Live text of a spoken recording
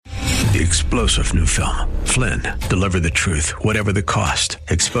The explosive new film, Flynn, deliver the truth, whatever the cost.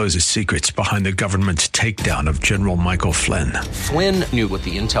 Exposes secrets behind the government's takedown of General Michael Flynn. Flynn knew what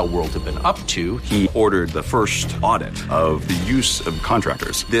the intel world had been up to. He ordered the first audit of the use of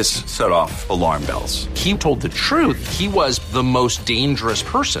contractors. This set off alarm bells. He told the truth. He was the most dangerous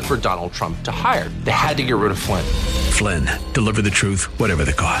person for Donald Trump to hire. They had to get rid of Flynn. Flynn, deliver the truth, whatever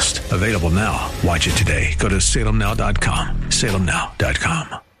the cost. Available now. Watch it today. Go to salemnow.com.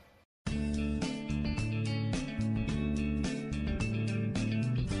 salemnow.com.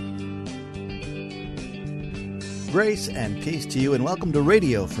 Grace and peace to you, and welcome to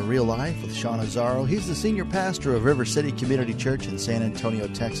Radio for Real Life with Sean Azzaro. He's the senior pastor of River City Community Church in San Antonio,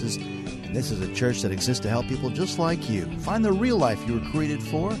 Texas. And this is a church that exists to help people just like you find the real life you were created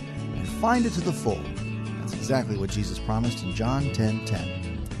for and find it to the full. That's exactly what Jesus promised in John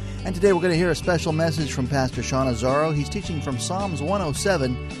 10:10. And today we're going to hear a special message from Pastor Sean Azzaro. He's teaching from Psalms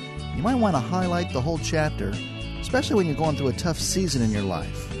 107. You might want to highlight the whole chapter, especially when you're going through a tough season in your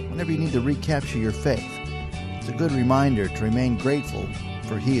life, whenever you need to recapture your faith. It's a good reminder to remain grateful,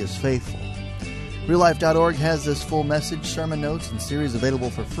 for He is faithful. RealLife.org has this full message, sermon notes, and series available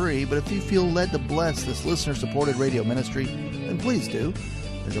for free, but if you feel led to bless this listener-supported radio ministry, then please do.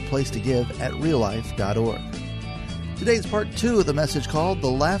 There's a place to give at RealLife.org. Today's part 2 of the message called The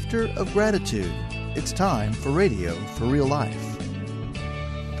Laughter of Gratitude. It's time for Radio for Real Life.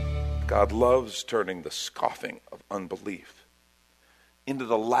 God loves turning the scoffing of unbelief into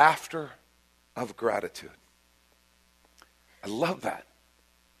the laughter of gratitude. I love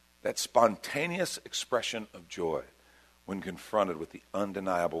that spontaneous expression of joy when confronted with the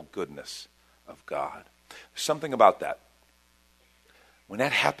undeniable goodness of God. There's something about that. When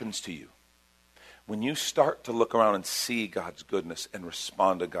that happens to you, when you start to look around and see God's goodness and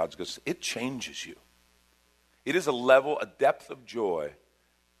respond to God's goodness, it changes you. It is a level, a depth of joy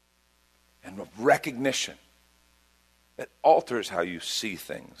and of recognition that alters how you see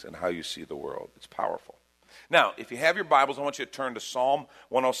things and how you see the world. It's powerful. Now, if you have your Bibles, I want you to turn to Psalm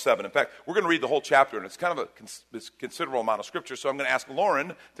 107. In fact, we're going to read the whole chapter, and it's kind of a considerable amount of scripture, so I'm going to ask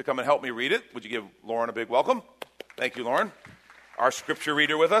Lauren to come and help me read it. Would you give Lauren a big welcome? Thank you, Lauren, our scripture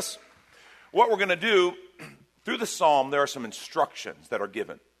reader with us. What we're going to do, through the psalm, there are some instructions that are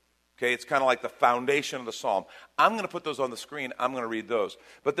given. Okay, it's kind of like the foundation of the psalm. I'm going to put those on the screen. I'm going to read those.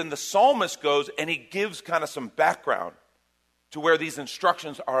 But then the psalmist goes and he gives kind of some background to where these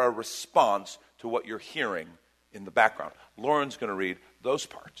instructions are a response to what you're hearing in the background. Lauren's going to read those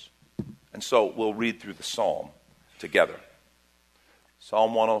parts. And so we'll read through the psalm together.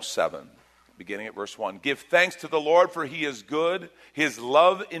 Psalm 107, beginning at verse 1. Give thanks to the Lord, for He is good. His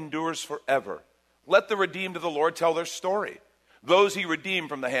love endures forever. Let the redeemed of the Lord tell their story. Those He redeemed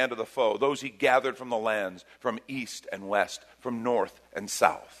from the hand of the foe. Those He gathered from the lands, from east and west, from north and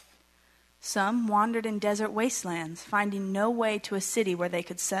south. Some wandered in desert wastelands, finding no way to a city where they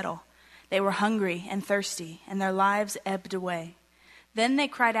could settle. They were hungry and thirsty, and their lives ebbed away. Then they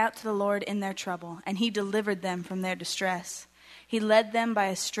cried out to the Lord in their trouble, and He delivered them from their distress. He led them by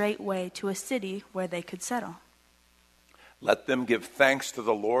a straight way to a city where they could settle. Let them give thanks to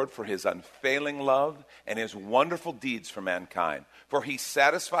the Lord for His unfailing love and His wonderful deeds for mankind. For He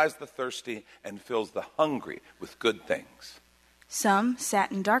satisfies the thirsty and fills the hungry with good things. Some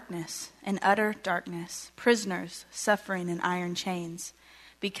sat in darkness, in utter darkness, prisoners suffering in iron chains,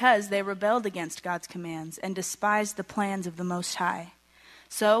 because they rebelled against God's commands and despised the plans of the Most High.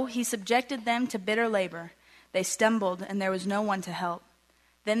 So He subjected them to bitter labor. They stumbled, and there was no one to help.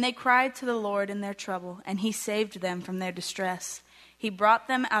 Then they cried to the Lord in their trouble, and He saved them from their distress. He brought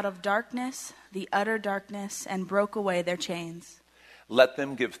them out of darkness, the utter darkness, and broke away their chains. Let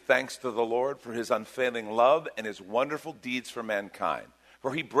them give thanks to the Lord for His unfailing love and His wonderful deeds for mankind.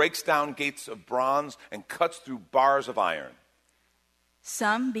 For He breaks down gates of bronze and cuts through bars of iron.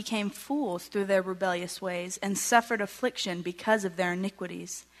 Some became fools through their rebellious ways and suffered affliction because of their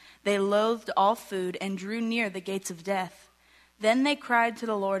iniquities. They loathed all food and drew near the gates of death. Then they cried to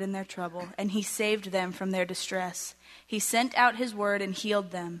the Lord in their trouble, and He saved them from their distress. He sent out His word and healed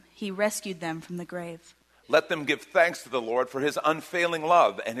them. He rescued them from the grave. Let them give thanks to the Lord for His unfailing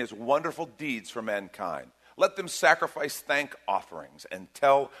love and His wonderful deeds for mankind. Let them sacrifice thank offerings and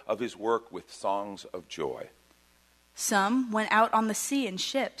tell of His work with songs of joy. Some went out on the sea in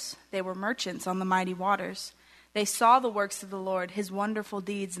ships. They were merchants on the mighty waters. They saw the works of the Lord, His wonderful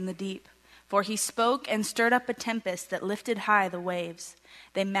deeds in the deep. For He spoke and stirred up a tempest that lifted high the waves.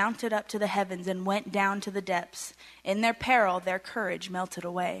 They mounted up to the heavens and went down to the depths. In their peril, their courage melted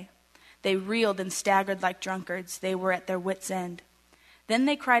away. They reeled and staggered like drunkards. They were at their wits' end. Then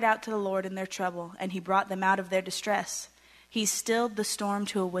they cried out to the Lord in their trouble, and He brought them out of their distress. He stilled the storm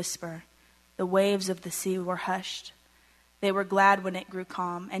to a whisper. The waves of the sea were hushed. They were glad when it grew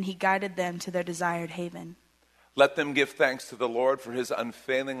calm, and he guided them to their desired haven. Let them give thanks to the Lord for his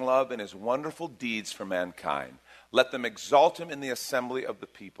unfailing love and his wonderful deeds for mankind. Let them exalt him in the assembly of the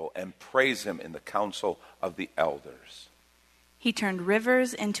people and praise him in the council of the elders. He turned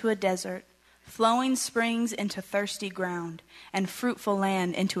rivers into a desert, flowing springs into thirsty ground, and fruitful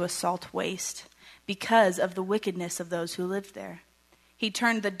land into a salt waste, because of the wickedness of those who lived there. He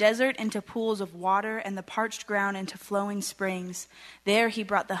turned the desert into pools of water and the parched ground into flowing springs. There he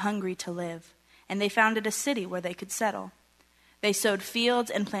brought the hungry to live, and they founded a city where they could settle. They sowed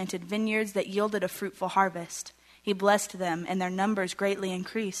fields and planted vineyards that yielded a fruitful harvest. He blessed them, and their numbers greatly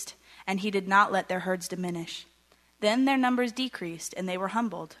increased, and he did not let their herds diminish. Then their numbers decreased, and they were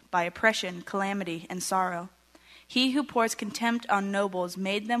humbled by oppression, calamity, and sorrow. He who pours contempt on nobles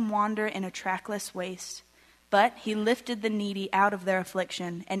made them wander in a trackless waste. But he lifted the needy out of their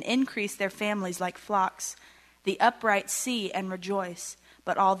affliction and increased their families like flocks. The upright see and rejoice,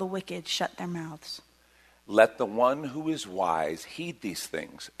 but all the wicked shut their mouths. Let the one who is wise heed these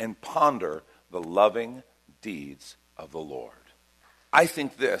things and ponder the loving deeds of the Lord. I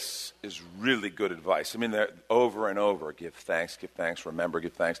think this is really good advice. I mean, over and over, give thanks, remember,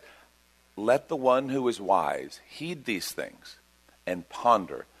 give thanks. Let the one who is wise heed these things and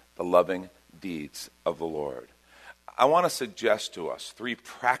ponder the loving deeds of the Lord. I want to suggest to us 3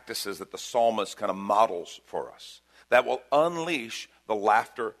 practices that the psalmist kind of models for us that will unleash the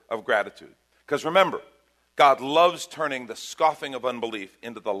laughter of gratitude. Because remember, God loves turning the scoffing of unbelief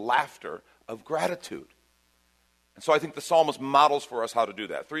into the laughter of gratitude. And so I think the psalmist models for us how to do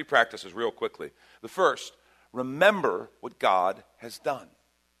that. 3 practices real quickly. The first, remember what God has done.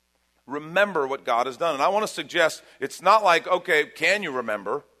 Remember what God has done. And I want to suggest it's not like, okay, can you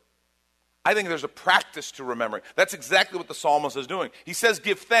remember? I think there's a practice to remembering. That's exactly what the psalmist is doing. He says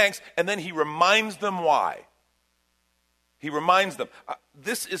give thanks, and then he reminds them why. He reminds them.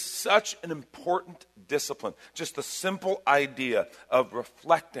 This is such an important discipline. Just the simple idea of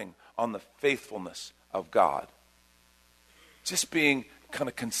reflecting on the faithfulness of God. Just being kind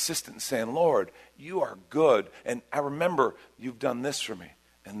of consistent and saying, Lord, you are good. And I remember you've done this for me,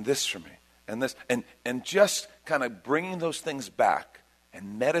 and this for me, and this. And just kind of bringing those things back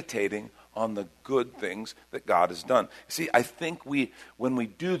and meditating on the good things that God has done. See, I think when we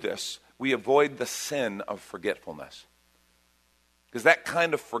do this, we avoid the sin of forgetfulness. Because that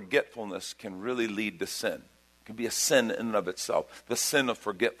kind of forgetfulness can really lead to sin. It can be a sin in and of itself, the sin of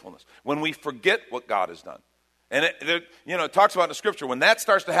forgetfulness. When we forget what God has done. And it talks about in the scripture, when that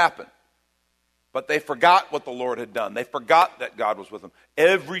starts to happen, but they forgot what the Lord had done. They forgot that God was with them.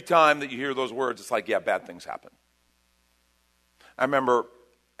 Every time that you hear those words, it's like, yeah, bad things happen. I remember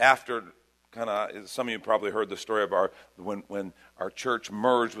after some of you probably heard the story of when our church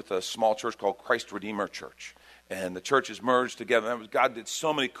merged with a small church called Christ Redeemer Church. And the churches merged together. God did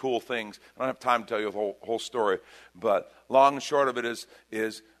so many cool things. I don't have time to tell you the whole story. But long and short of it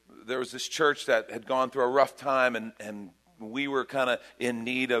is there was this church that had gone through a rough time, and we were kind of in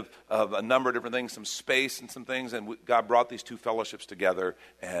need of a number of different things, some space and some things. And God brought these 2 fellowships together,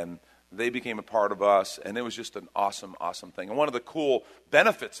 and they became a part of us, and it was just an awesome, awesome thing. And one of the cool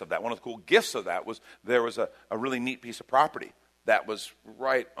benefits of that, one of the cool gifts of that was there was a really neat piece of property that was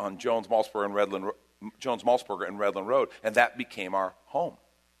right on Jones Maltsberger and Redland Road, and that became our home.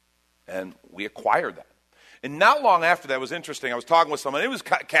 And we acquired that. And not long after that, it was interesting. I was talking with someone. It was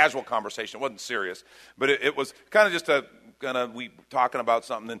a casual conversation. It wasn't serious, but it was kind of just we talking about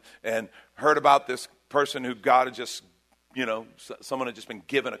something and heard about this person who God had just, someone had just been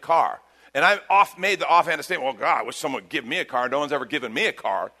given a car. And I made the offhand statement, well, God, I wish someone would give me a car. No one's ever given me a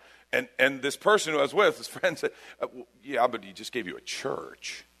car. And this person who I was with, this friend said, yeah, but he just gave you a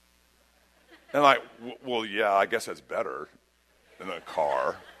church. And I'm like, well, yeah, I guess that's better than a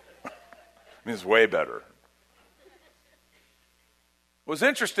car. I mean, it's way better. It was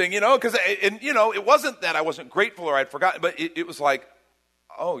interesting, because it wasn't that I wasn't grateful or I'd forgotten, but it was like,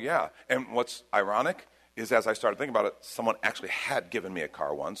 oh, yeah. And what's ironic is as I started thinking about it, someone actually had given me a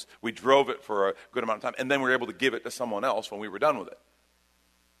car once. We drove it for a good amount of time, and then we were able to give it to someone else when we were done with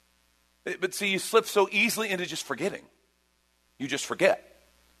it. But see, you slip so easily into just forgetting. You just forget.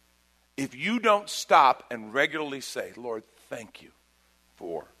 If you don't stop and regularly say, Lord, thank you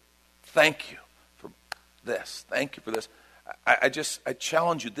for this. Thank you for this. I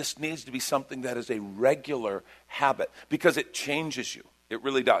challenge you, this needs to be something that is a regular habit because it changes you. It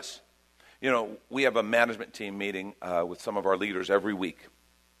really does. We have a management team meeting with some of our leaders every week.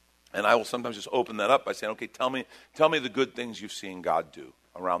 And I will sometimes just open that up by saying, okay, tell me the good things you've seen God do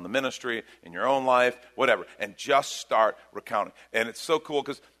around the ministry, in your own life, whatever, and just start recounting. And it's so cool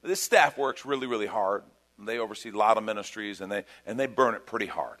because this staff works really, really hard. They oversee a lot of ministries, and they burn it pretty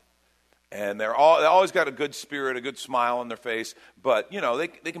hard. And they always got a good spirit, a good smile on their face, but,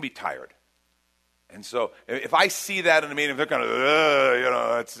 they can be tired. And so if I see that in a meeting, they're kind of,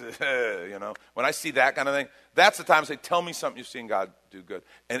 when I see that kind of thing, that's the time I say, tell me something you've seen God do good.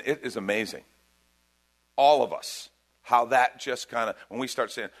 And it is amazing. All of us, how that just kind of, when we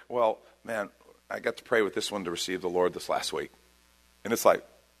start saying, well, man, I got to pray with this one to receive the Lord this last week. And it's like,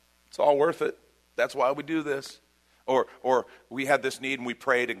 it's all worth it. That's why we do this. Or we had this need and we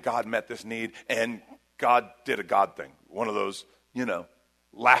prayed and God met this need and God did a God thing. One of those,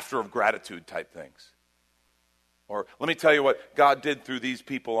 laughter of gratitude type things. Or let me tell you what God did through these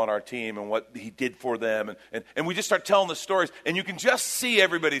people on our team and what he did for them. And we just start telling the stories. And you can just see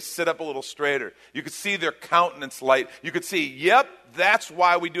everybody sit up a little straighter. You could see their countenance light. You could see, yep, that's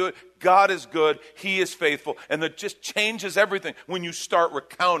why we do it. God is good. He is faithful. And that just changes everything when you start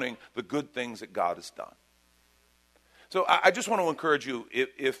recounting the good things that God has done. So I just want to encourage you,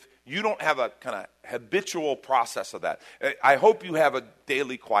 if you don't have a kind of habitual process of that, I hope you have a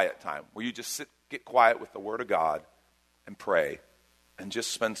daily quiet time where you just get quiet with the Word of God and pray and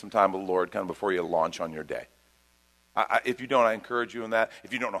just spend some time with the Lord kind of before you launch on your day. If you don't, I encourage you in that.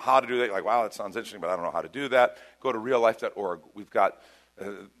 If you don't know how to do that, you're like, wow, that sounds interesting, but I don't know how to do that, go to reallife.org. We've got,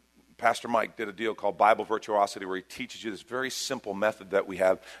 Pastor Mike did a deal called Bible Virtuosity where he teaches you this very simple method that we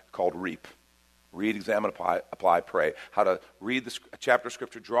have called REAP. Read, examine, apply, pray. How to read a chapter of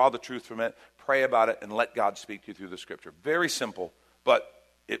Scripture, draw the truth from it, pray about it, and let God speak to you through the Scripture. Very simple, but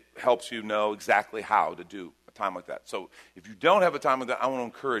it helps you know exactly how to do a time like that. So if you don't have a time like that, I want to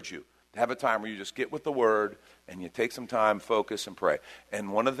encourage you to have a time where you just get with the Word and you take some time, focus, and pray.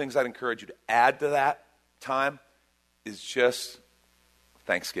 And one of the things I'd encourage you to add to that time is just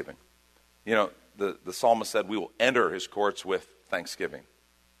thanksgiving. The psalmist said, we will enter his courts with thanksgiving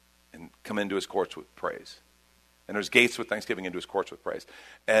and come into his courts with praise. And there's gates with thanksgiving into his courts with praise.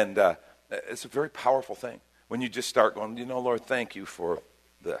 And it's a very powerful thing when you just start going, Lord, thank you for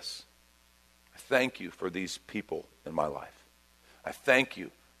this. I thank you for these people in my life. I thank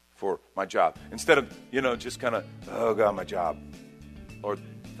you for my job. Instead of, just kind of, oh, God, my job. Lord,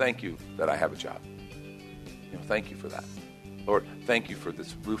 thank you that I have a job. Thank you for that. Lord, thank you for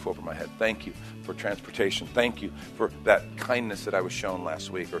this roof over my head. Thank you for transportation. Thank you for that kindness that I was shown last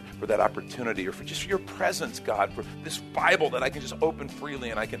week, or for that opportunity, or for just your presence, God, for this Bible that I can just open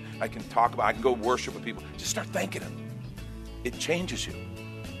freely and I can talk about. I can go worship with people. Just start thanking him. It changes you.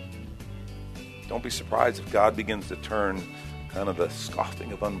 Don't be surprised if God begins to turn kind of the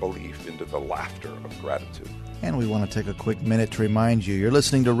scoffing of unbelief into the laughter of gratitude. And we want to take a quick minute to remind you, you're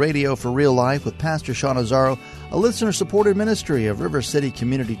listening to Radio for Real Life with Pastor Sean Azzaro, a listener-supported ministry of River City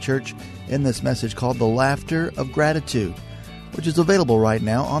Community Church, in this message called The Laughter of Gratitude, which is available right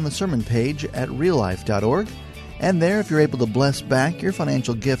now on the sermon page at reallife.org. And there, if you're able to bless back, your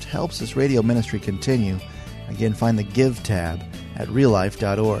financial gift helps this radio ministry continue. Again, find the Give tab at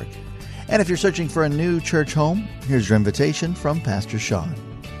reallife.org. And if you're searching for a new church home, here's your invitation from Pastor Sean.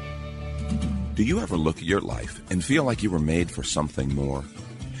 Do you ever look at your life and feel like you were made for something more?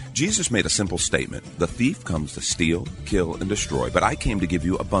 Jesus made a simple statement: the thief comes to steal, kill, and destroy, but I came to give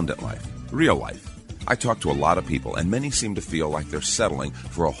you abundant life, real life. I talk to a lot of people, and many seem to feel like they're settling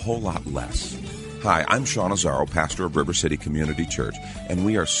for a whole lot less. Hi, I'm Sean Azzaro, pastor of River City Community Church, and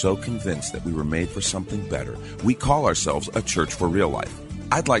we are so convinced that we were made for something better. We call ourselves a church for real life.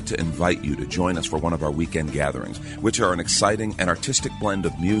 I'd like to invite you to join us for one of our weekend gatherings, which are an exciting and artistic blend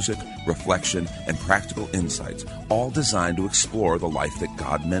of music, reflection, and practical insights, all designed to explore the life that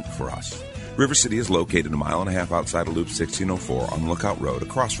God meant for us. River City is located a mile and a half outside of Loop 1604 on Lookout Road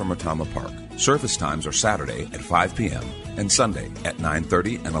across from Retama Park. Service times are Saturday at 5 p.m. and Sunday at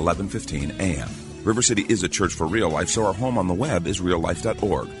 9:30 and 11:15 a.m. River City is a church for real life, so our home on the web is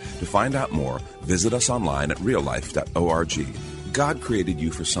reallife.org. To find out more, visit us online at reallife.org. God created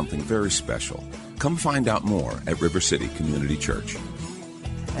you for something very special. Come find out more at River City Community Church.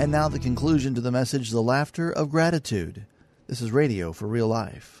 And now the conclusion to the message, The Laughter of Gratitude. This is Radio for Real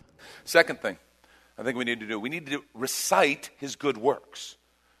Life. Second thing I think we need to do, we need to recite his good works.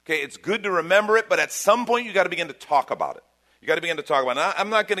 Okay, it's good to remember it, but at some point you got to begin to talk about it. You got to begin to talk about it. I'm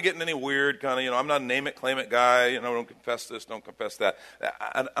not going to get in any weird kind of, I'm not a name it, claim it guy. Don't confess this, don't confess that.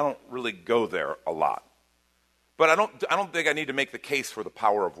 I don't really go there a lot. But I don't think I need to make the case for the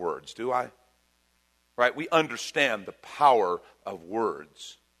power of words, do I? Right? We understand the power of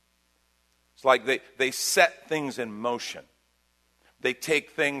words. It's like they set things in motion. They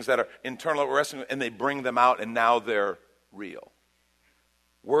take things that are internal and they bring them out, and now they're real.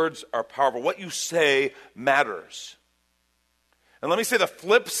 Words are powerful. What you say matters. And let me say the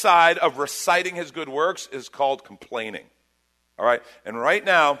flip side of reciting his good works is called complaining. All right? And right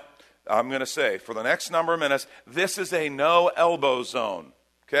now, I'm going to say, for the next number of minutes, this is a no elbow zone.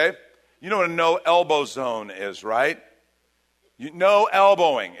 Okay? You know what a no elbow zone is, right? No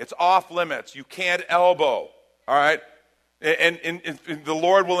elbowing. It's off limits. You can't elbow. All right? And the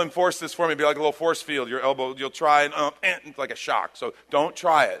Lord will enforce this for me. It'll be like a little force field. Your elbow, you'll try and it's like a shock. So don't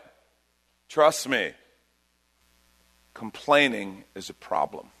try it. Trust me. Complaining is a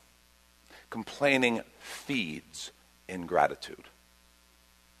problem. Complaining feeds ingratitude.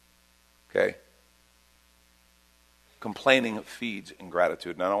 Okay? Complaining feeds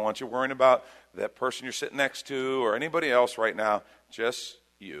ingratitude. And I don't want you worrying about that person you're sitting next to or anybody else right now. Just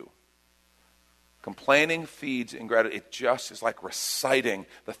you. Complaining feeds ingratitude. It just is like reciting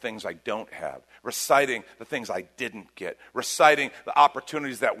the things I don't have, reciting the things I didn't get, reciting the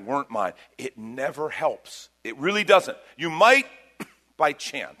opportunities that weren't mine. It never helps. It really doesn't. You might, by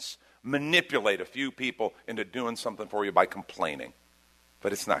chance, manipulate a few people into doing something for you by complaining,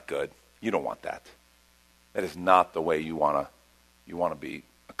 but it's not good. You don't want that. That is not the way you want to be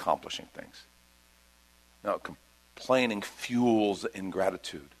accomplishing things. No, complaining fuels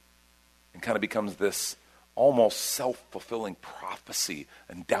ingratitude. And kind of becomes this almost self-fulfilling prophecy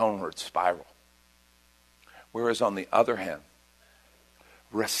and downward spiral. Whereas on the other hand,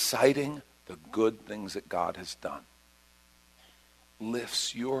 reciting the good things that God has done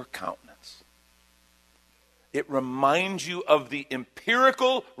lifts your countenance. It reminds you of the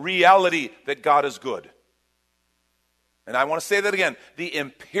empirical reality that God is good. And I want to say that again, the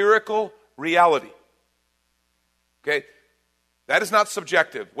empirical reality. Okay? That is not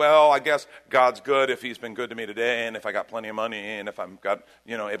subjective. Well, I guess God's good if he's been good to me today, and if I got plenty of money, and if I'm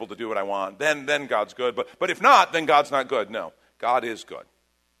able to do what I want, then God's good. But if not, then God's not good. No, God is good.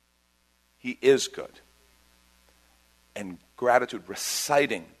 He is good. And gratitude,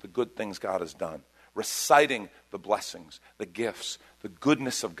 reciting the good things God has done, reciting the blessings, the gifts, the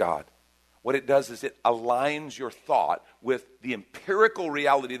goodness of God. What it does is it aligns your thought with the empirical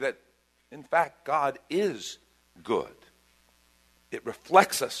reality that, in fact, God is good. It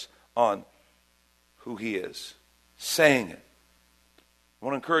reflects us on who he is, saying it. I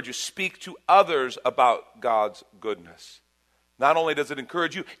want to encourage you, speak to others about God's goodness. Not only does it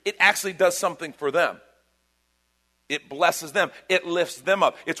encourage you, it actually does something for them. It blesses them. It lifts them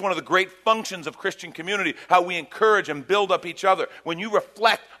up. It's one of the great functions of Christian community, how we encourage and build up each other. When you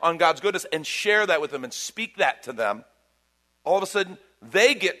reflect on God's goodness and share that with them and speak that to them, all of a sudden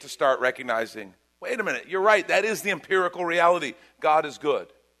they get to start recognizing, wait a minute, you're right, that is the empirical reality. God is good.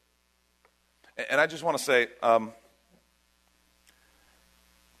 And I just want to say,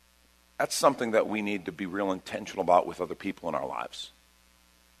 that's something that we need to be real intentional about with other people in our lives.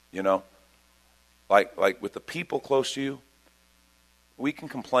 You know? Like with the people close to you, we can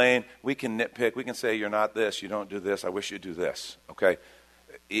complain, we can nitpick, we can say, you're not this, you don't do this, I wish you'd do this, okay?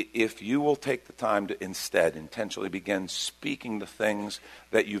 If you will take the time to instead intentionally begin speaking the things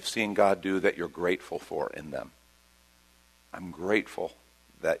that you've seen God do that you're grateful for in them. I'm grateful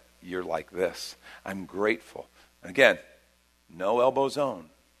that you're like this. I'm grateful. And again, no elbow zone.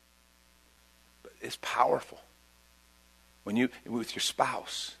 But it's powerful. When you, with your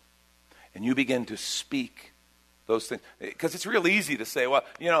spouse, and you begin to speak those things. Because it's real easy to say, well,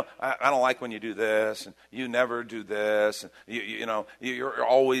 I don't like when you do this, and you never do this, and you're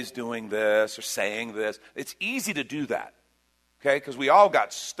always doing this or saying this. It's easy to do that, okay? Because we all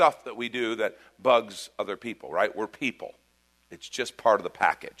got stuff that we do that bugs other people, right? We're people. It's just part of the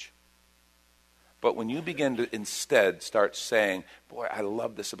package. But when you begin to instead start saying, boy, I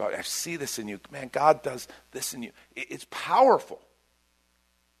love this about you. I see this in you. Man, God does this in you. It's powerful.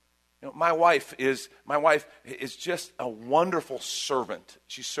 My wife is just a wonderful servant.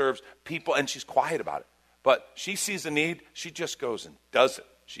 She serves people, and she's quiet about it. But she sees a need, she just goes and does it.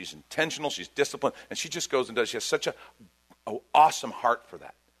 She's intentional, she's disciplined, and she just goes and does it. She has such an awesome heart for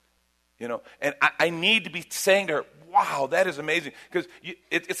that. And I need to be saying to her, wow, that is amazing. Because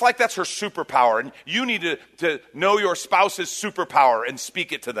it's like that's her superpower. And you need to know your spouse's superpower and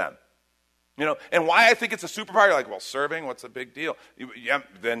speak it to them. And why I think it's a superpower, you're like, well, serving, what's the big deal? Yeah,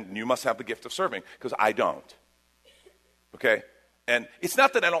 then you must have the gift of serving, because I don't. Okay? And it's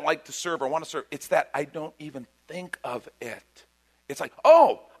not that I don't like to serve or want to serve. It's that I don't even think of it. It's like,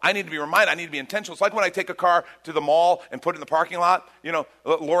 oh, I need to be reminded. I need to be intentional. It's like when I take a car to the mall and put it in the parking lot.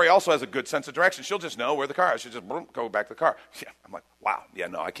 Lori also has a good sense of direction. She'll just know where the car is. She'll just go back to the car. Yeah, I'm like, wow, yeah,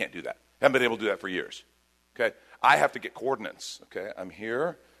 no, I can't do that. I haven't been able to do that for years. Okay? I have to get coordinates. Okay? I'm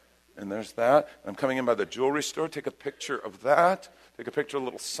here. And there's that. I'm coming in by the jewelry store. Take a picture of that. Take a picture of a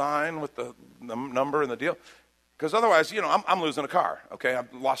little sign with the number and the deal. Because otherwise, I'm losing a car. Okay,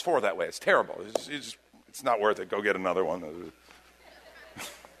 I've lost 4 that way. It's terrible. It's not worth it. Go get another one.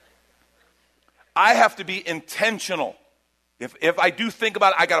 I have to be intentional. If I do think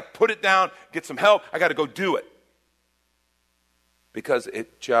about it, I got to put it down, get some help. I got to go do it. Because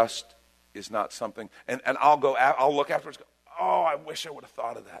it just is not something. And I'll look afterwards and go, oh, I wish I would have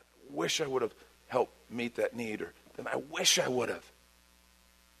thought of that. Wish I would have helped meet that need. Or then I wish I would have.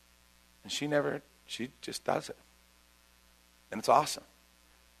 And she just does it. And it's awesome.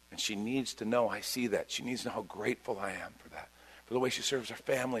 And she needs to know I see that. She needs to know how grateful I am for that. For the way she serves her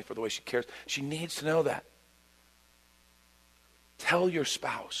family, for the way she cares. She needs to know that. Tell your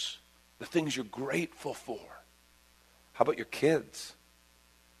spouse the things you're grateful for. How about your kids?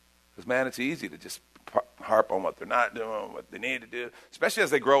 Because, man, it's easy to just harp on what they're not doing, what they need to do. Especially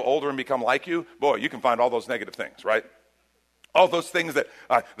as they grow older and become like you. Boy, you can find all those negative things, right? All those things that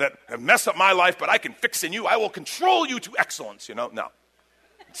have messed up my life, but I can fix in you. I will control you to excellence, No.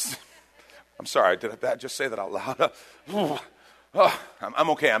 I'm sorry, did I just say that out loud? I'm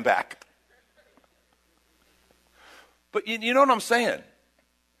okay, I'm back. But you know what I'm saying?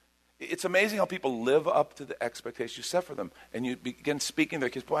 It's amazing how people live up to the expectations you set for them. And you begin speaking to their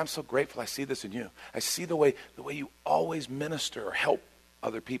kids, boy, I'm so grateful I see this in you. I see the way you always minister or help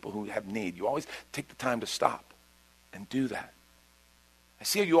other people who have need. You always take the time to stop and do that. I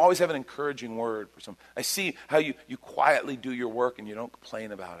see how you always have an encouraging word for some. I see how you quietly do your work and you don't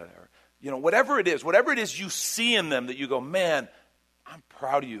complain about it. Or, whatever it is you see in them that you go, man, I'm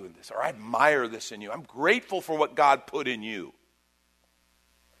proud of you in this, or I admire this in you. I'm grateful for what God put in you.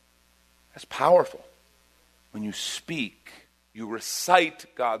 That's powerful. When you speak, you recite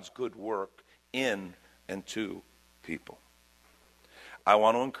God's good work in and to people. I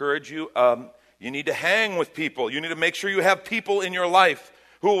want to encourage you, you need to hang with people. You need to make sure you have people in your life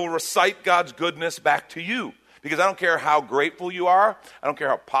who will recite God's goodness back to you. Because I don't care how grateful you are. I don't care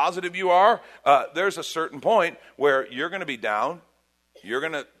how positive you are. There's a certain point where you're going to be down. You're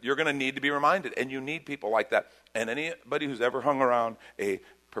going to need to be reminded. And you need people like that. And anybody who's ever hung around a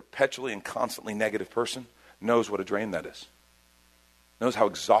perpetually and constantly negative person knows what a drain that is. Knows how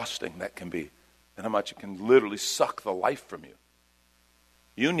exhausting that can be. And how much it can literally suck the life from you.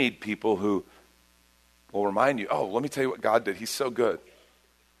 You need people who will remind you, oh, let me tell you what God did. He's so good.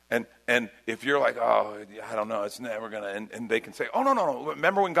 And if you're like, oh, I don't know, it's never going to, and they can say, oh, no,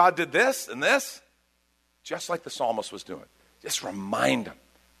 remember when God did this and this? Just like the psalmist was doing. Just remind them.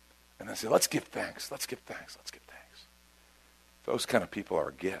 And I say, let's give thanks. Those kind of people are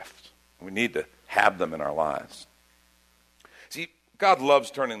a gift. We need to have them in our lives. See, God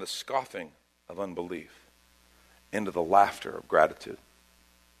loves turning the scoffing of unbelief into the laughter of gratitude.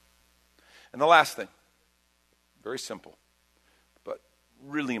 And the last thing, very simple, but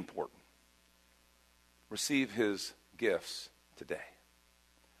really important. Receive his gifts today.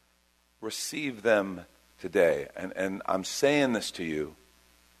 Receive them today. And I'm saying this to you.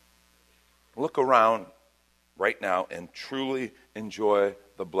 Look around right now and truly enjoy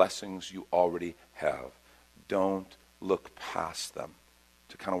the blessings you already have. Don't look past them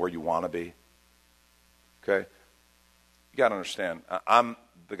to kind of where you want to be. Okay? You got to understand, I'm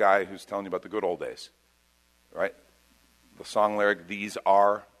the guy who's telling you about the good old days. Right? The song lyric, these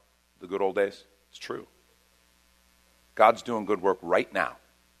are the good old days. It's true. God's doing good work right now.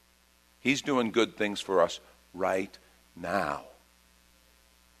 He's doing good things for us right now.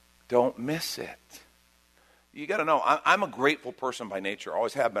 Don't miss it. You got to know, I'm a grateful person by nature.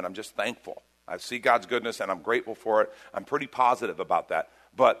 Always have been. I'm just thankful. I see God's goodness and I'm grateful for it. I'm pretty positive about that.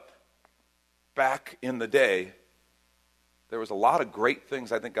 But back in the day, there was a lot of great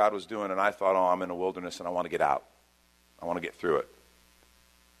things I think God was doing, and I thought, oh, I'm in a wilderness and I want to get out. I want to get through it.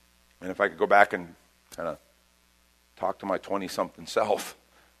 And if I could go back and kind of talk to my 20-something self,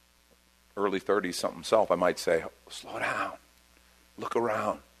 early 30-something self, I might say, slow down. Look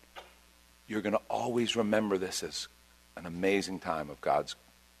around. You're going to always remember this as an amazing time of God's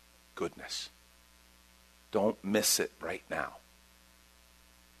goodness. Don't miss it right now.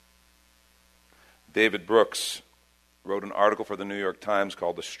 David Brooks wrote an article for the New York Times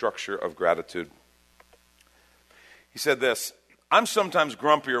called The Structure of Gratitude. He said this, I'm sometimes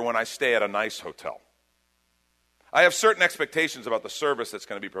grumpier when I stay at a nice hotel. I have certain expectations about the service that's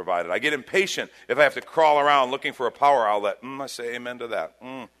going to be provided. I get impatient if I have to crawl around looking for a power outlet. I say amen to that.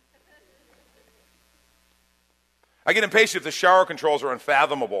 I get impatient if the shower controls are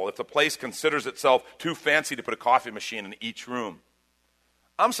unfathomable, if the place considers itself too fancy to put a coffee machine in each room.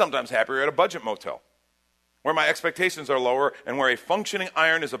 I'm sometimes happier at a budget motel. where my expectations are lower, and where a functioning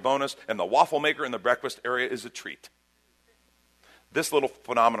iron is a bonus and the waffle maker in the breakfast area is a treat. This little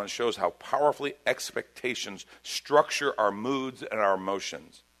phenomenon shows how powerfully expectations structure our moods and our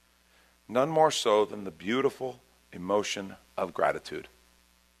emotions. None more so than the beautiful emotion of gratitude.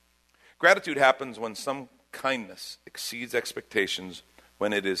 Gratitude happens when some kindness exceeds expectations,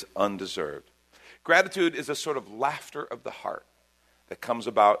 when it is undeserved. Gratitude is a sort of laughter of the heart that comes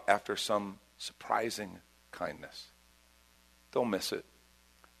about after some surprising kindness. Don't miss it.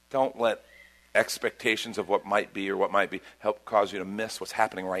 Don't let expectations of what might be or what might be help cause you to miss what's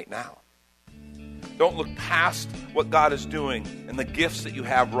happening right now. Don't look past what God is doing and the gifts that you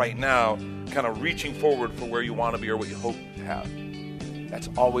have right now, kind of reaching forward for where you want to be or what you hope to have. That's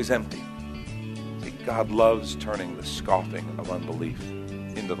always empty. See, God loves turning the scoffing of unbelief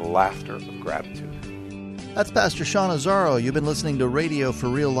into the laughter of gratitude. That's Pastor Sean Azzaro. You've been listening to Radio for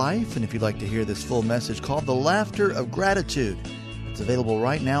Real Life, and if you'd like to hear this full message called The Laughter of Gratitude, it's available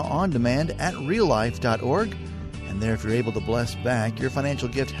right now on demand at reallife.org. And there, if you're able to bless back, your financial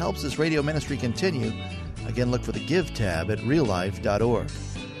gift helps this radio ministry continue. Again, look for the Give tab at reallife.org.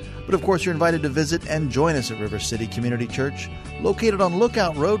 But of course, you're invited to visit and join us at River City Community Church, located on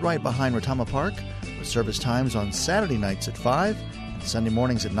Lookout Road right behind Retama Park, with service times on Saturday nights at 5 and Sunday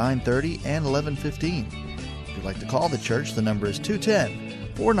mornings at 9:30 and 11:15. If you'd like to call the church, the number is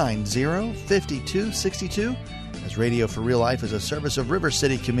 210-490-5262, as Radio for Real Life is a service of River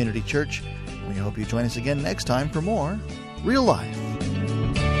City Community Church. We hope you join us again next time for more Real Life.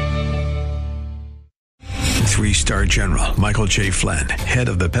 3-star General Michael J. Flynn, head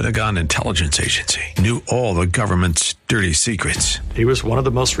of the Pentagon Intelligence Agency, knew all the government's dirty secrets. He was one of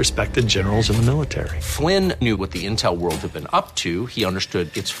the most respected generals in the military. Flynn knew what the intel world had been up to. He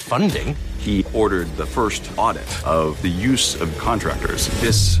understood its funding. He ordered the first audit of the use of contractors.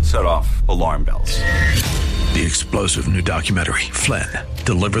 This set off alarm bells. The explosive new documentary, Flynn,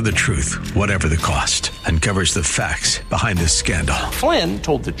 Deliver the Truth, Whatever the Cost, uncovers the facts behind this scandal. Flynn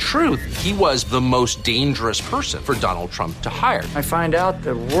told the truth. He was the most dangerous person for Donald Trump to hire. I find out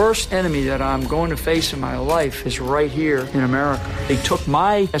the worst enemy that I'm going to face in my life is right here in America. They took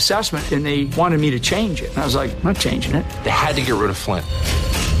my assessment and they wanted me to change it. And I was like, I'm not changing it. They had to get rid of Flynn.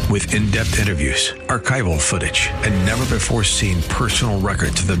 With in-depth interviews, archival footage, and never-before-seen personal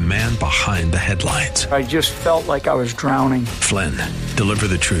records of the man behind the headlines. I just felt like I was drowning. Flynn, Deliver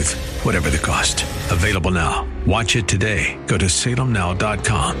the Truth, Whatever the Cost. Available now. Watch it today. Go to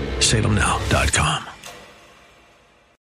salemnow.com. salemnow.com.